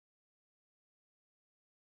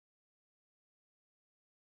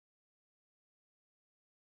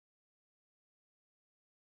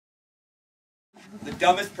the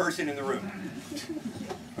dumbest person in the room.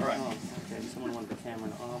 All right. Oh, okay, someone wanted the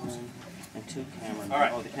Cameron oven and 2 Cameron. All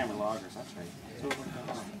right. Oh, the Cameron loggers, that's right.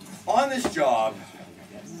 On this job,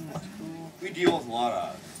 we deal with a lot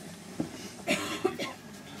of...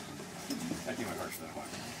 That came out harsher than I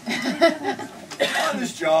wanted. On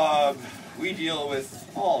this job, we deal with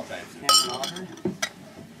all types of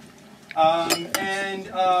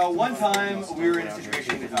one time we were in a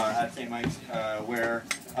situation at St. Mike's where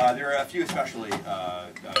there are a few especially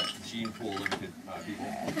gene pool limited people,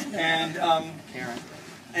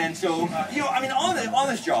 and so you know, I mean, on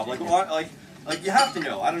this job, like you have to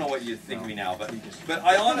know. I don't know what you think of me now, but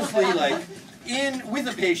I honestly, like, with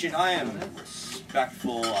a patient, I am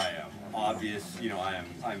respectful. I am obvious. You know, I'm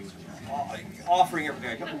offering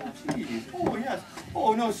everything. Oh, geez. Oh, yes.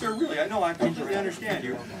 Oh, no, sir, really, I know, I completely understand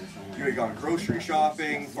you. You had gone grocery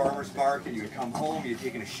shopping, farmer's market, you had come home, you had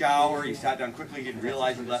taken a shower, you sat down quickly, you didn't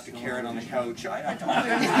realize you left a carrot on the couch. I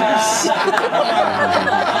totally understand.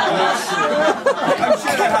 I'm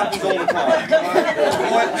sure that happens all the time.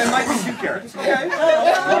 It might be 2 carrots, okay?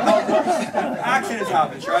 Accidents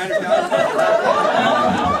happen, sure, I understand.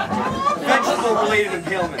 Vegetable-related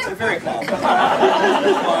impalements, they're very common.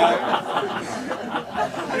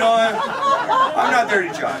 You know, I'm not there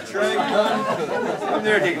to judge, right? I'm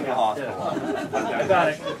there to take them to the hospital. I got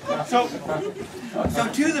it. So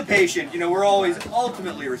to the patient, you know, we're always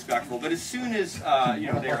ultimately respectful, but as soon as, you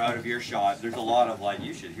know, they're out of earshot, there's a lot of like,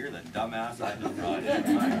 you should hear that dumbass I just brought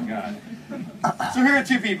in. My God. So here are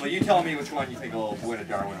 2 people. You tell me which one you think will win a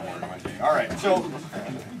Darwin Award one day. All right, so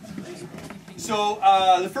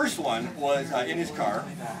the first one was in his car,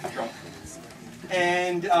 drunk.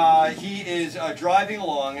 And he is driving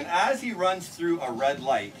along, and as he runs through a red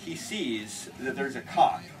light, he sees that there's a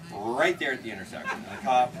cop right there at the intersection. And the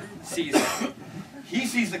cop sees him. He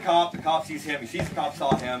sees the cop sees him, he sees the cop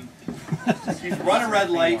saw him. He's run a red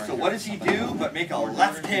light, so what does he do but make a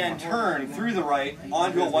left-hand turn through the right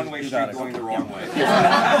onto a one-way street going the wrong way.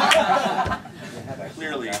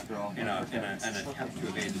 Clearly in an attempt to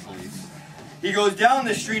evade the police. He goes down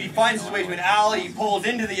the street, he finds his way to an alley, he pulls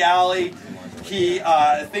into the alley. He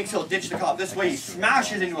thinks he'll ditch the cop this way. He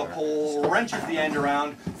smashes into a pole, wrenches the end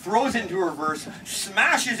around, throws it into reverse,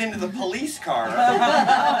 smashes into the police car,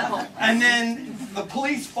 and then the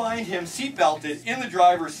police find him seatbelted in the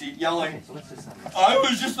driver's seat yelling, "I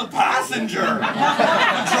was just a passenger!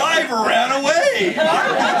 The driver ran away! I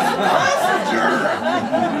was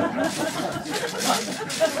just a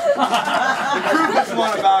passenger!" The crew puts him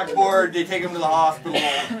on a backboard, they take him to the hospital.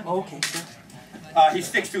 Okay, sir. He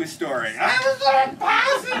sticks to his story. I was a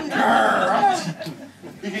passenger!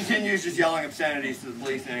 He continues just yelling obscenities to the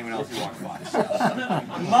police and anyone else who walks by.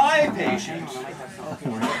 My patient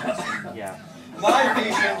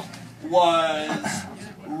was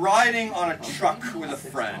riding on a truck with a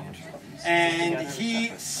friend, and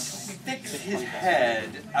he sticks his head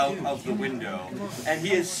out of the window, and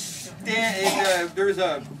he is there's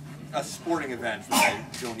a sporting event that I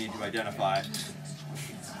don't need to identify.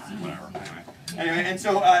 Whatever. Anyway, and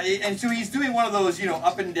so he's doing one of those, you know,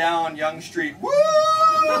 up and down Yonge Street woo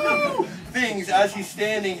things as he's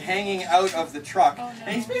standing, hanging out of the truck,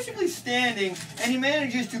 and he's basically standing, and he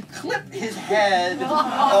manages to clip his head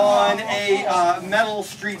on a metal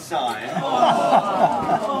street sign.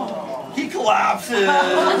 He collapses.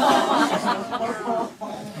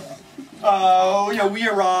 You know, we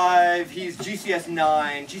arrive, he's GCS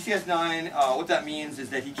 9. GCS 9, what that means is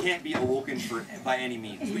that he can't be awoken by any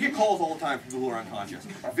means. We get calls all the time from people who are unconscious.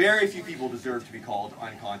 Very few people deserve to be called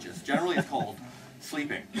unconscious. Generally it's called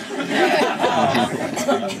sleeping.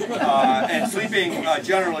 And sleeping,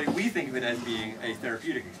 generally, we think of it as being a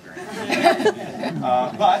therapeutic experience.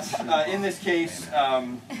 But in this case,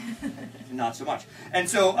 not so much. And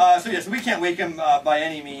so yes, we can't wake him by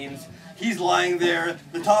any means. He's lying there.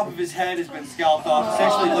 The top of his head has been scalped off.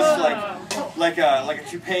 Essentially, looks like a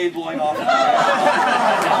toupee blowing off.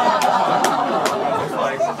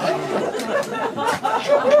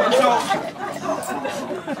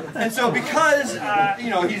 And so because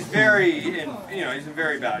you know, he's in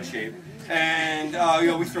very bad shape, and you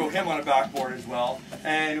know, we throw him on a backboard as well,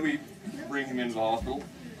 and we bring him into the hospital.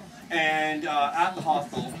 And at the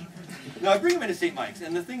hospital. Now, I bring him into St. Mike's,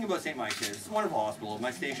 and the thing about St. Mike's is, it's a wonderful hospital.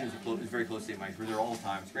 My station is very close to St. Mike's. We're there all the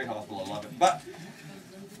time. It's a great hospital. I love it. But,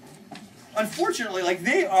 unfortunately, like,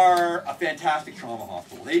 they are a fantastic trauma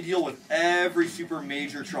hospital. They deal with every super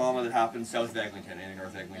major trauma that happens south of Eglinton and in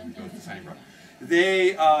North Eglinton goes to Sunnybrook.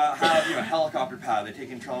 They have a helicopter pad. They take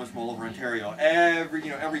in traumas from all over Ontario. Every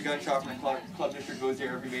gun shop in the club district goes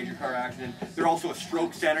there. Every major car accident. They're also a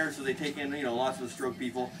stroke center, so they take in lots of the stroke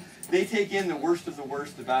people. They take in the worst of the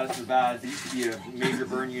worst, the baddest of the bad. They used to be a major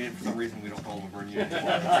burn unit. For some reason, we don't call them a burn unit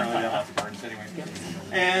anymore. Apparently, they have lots of burns anyway.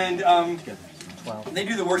 And they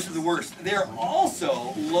do the worst of the worst. They're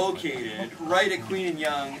also located right at Queen and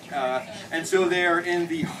Yonge, and so they're in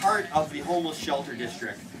the heart of the homeless shelter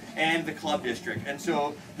district and the club district, and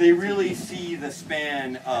so they really see the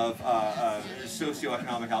span of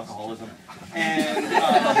socioeconomic alcoholism, and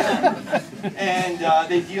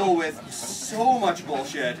they deal with so much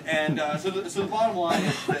bullshit, and so the bottom line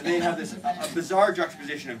is that they have this bizarre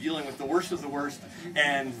juxtaposition of dealing with the worst of the worst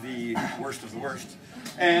and the worst of the worst,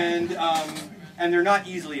 and they're not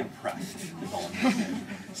easily impressed, is all I'm saying.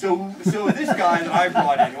 So this guy that I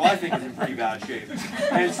brought in, who I think is in pretty bad shape,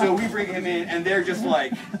 and so we bring him in, and they're just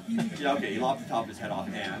like, okay, he lopped the top of his head off,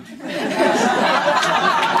 and I'm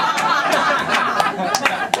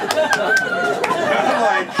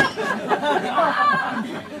like,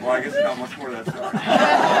 well, I guess there's not much more to that story.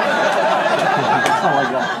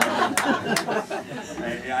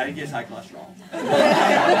 I think he has high cholesterol.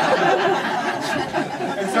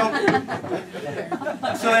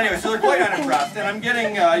 And so anyway, so they're quite unimpressed, and I'm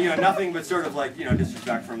getting nothing but sort of like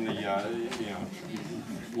disrespect from the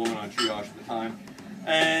woman on triage at the time,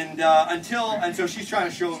 and so she's trying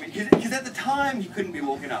to show me, because at the time he couldn't be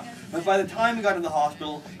woken up, but by the time he got to the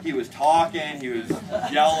hospital, he was talking, he was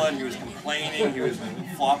yelling, he was complaining, he was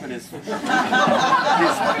flopping his pseudo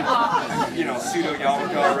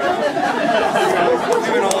yarmulke around,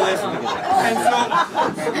 doing all this,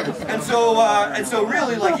 and so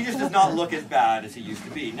really, like, he just does not look as bad as he used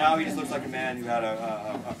to be. Now he just looks like a man who had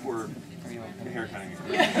a poor hair cutting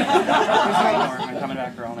experience. I'm coming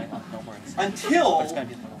back for all night long. No worries. Until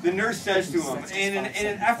the nurse says to him, in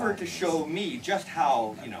an effort to show me just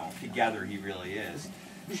how together he really is,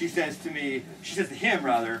 she says to him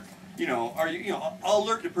rather, are you, I'll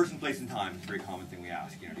alert the person, place, and time. It's a very common thing we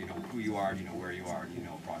ask. Do you know who you are? Do you know where you are? Do you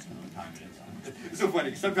know approximately what time it is? It's so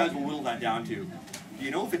funny. Sometimes we'll whittle that down to, do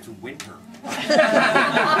you know if it's winter?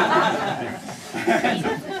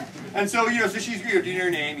 And so, so she's, do you know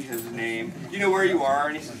her name? He says his name. Do you know where you are?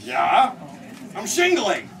 And he says, yeah, I'm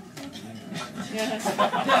shingling.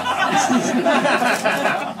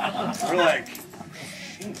 We're like,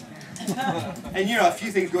 and a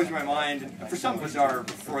few things go through my mind, and for some bizarre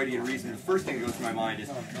Freudian reason, the first thing that goes through my mind is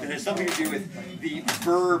that it has something to do with the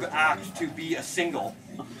verb act to be a single.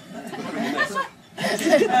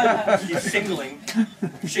 He's shingling.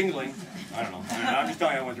 I don't know. I'm just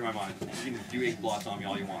telling you what went through my mind. You can do 8 blots on me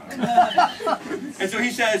all you want. And so he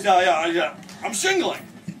says, yeah, I'm shingling.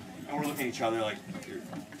 And we're looking at each other like, you're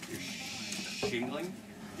shingling?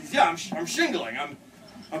 He says, yeah, I'm shingling. I'm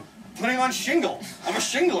putting on shingles. I'm a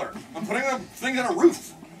shingler. I'm putting things on a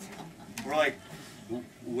roof. We're like,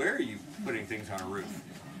 where are you putting things on a roof?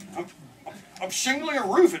 I'm shingling a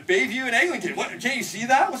roof at Bayview and Eglinton. What, can't you see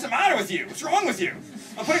that? What's the matter with you? What's wrong with you?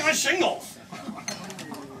 I'm putting on shingles.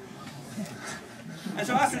 And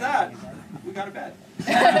so after that, we got to bed.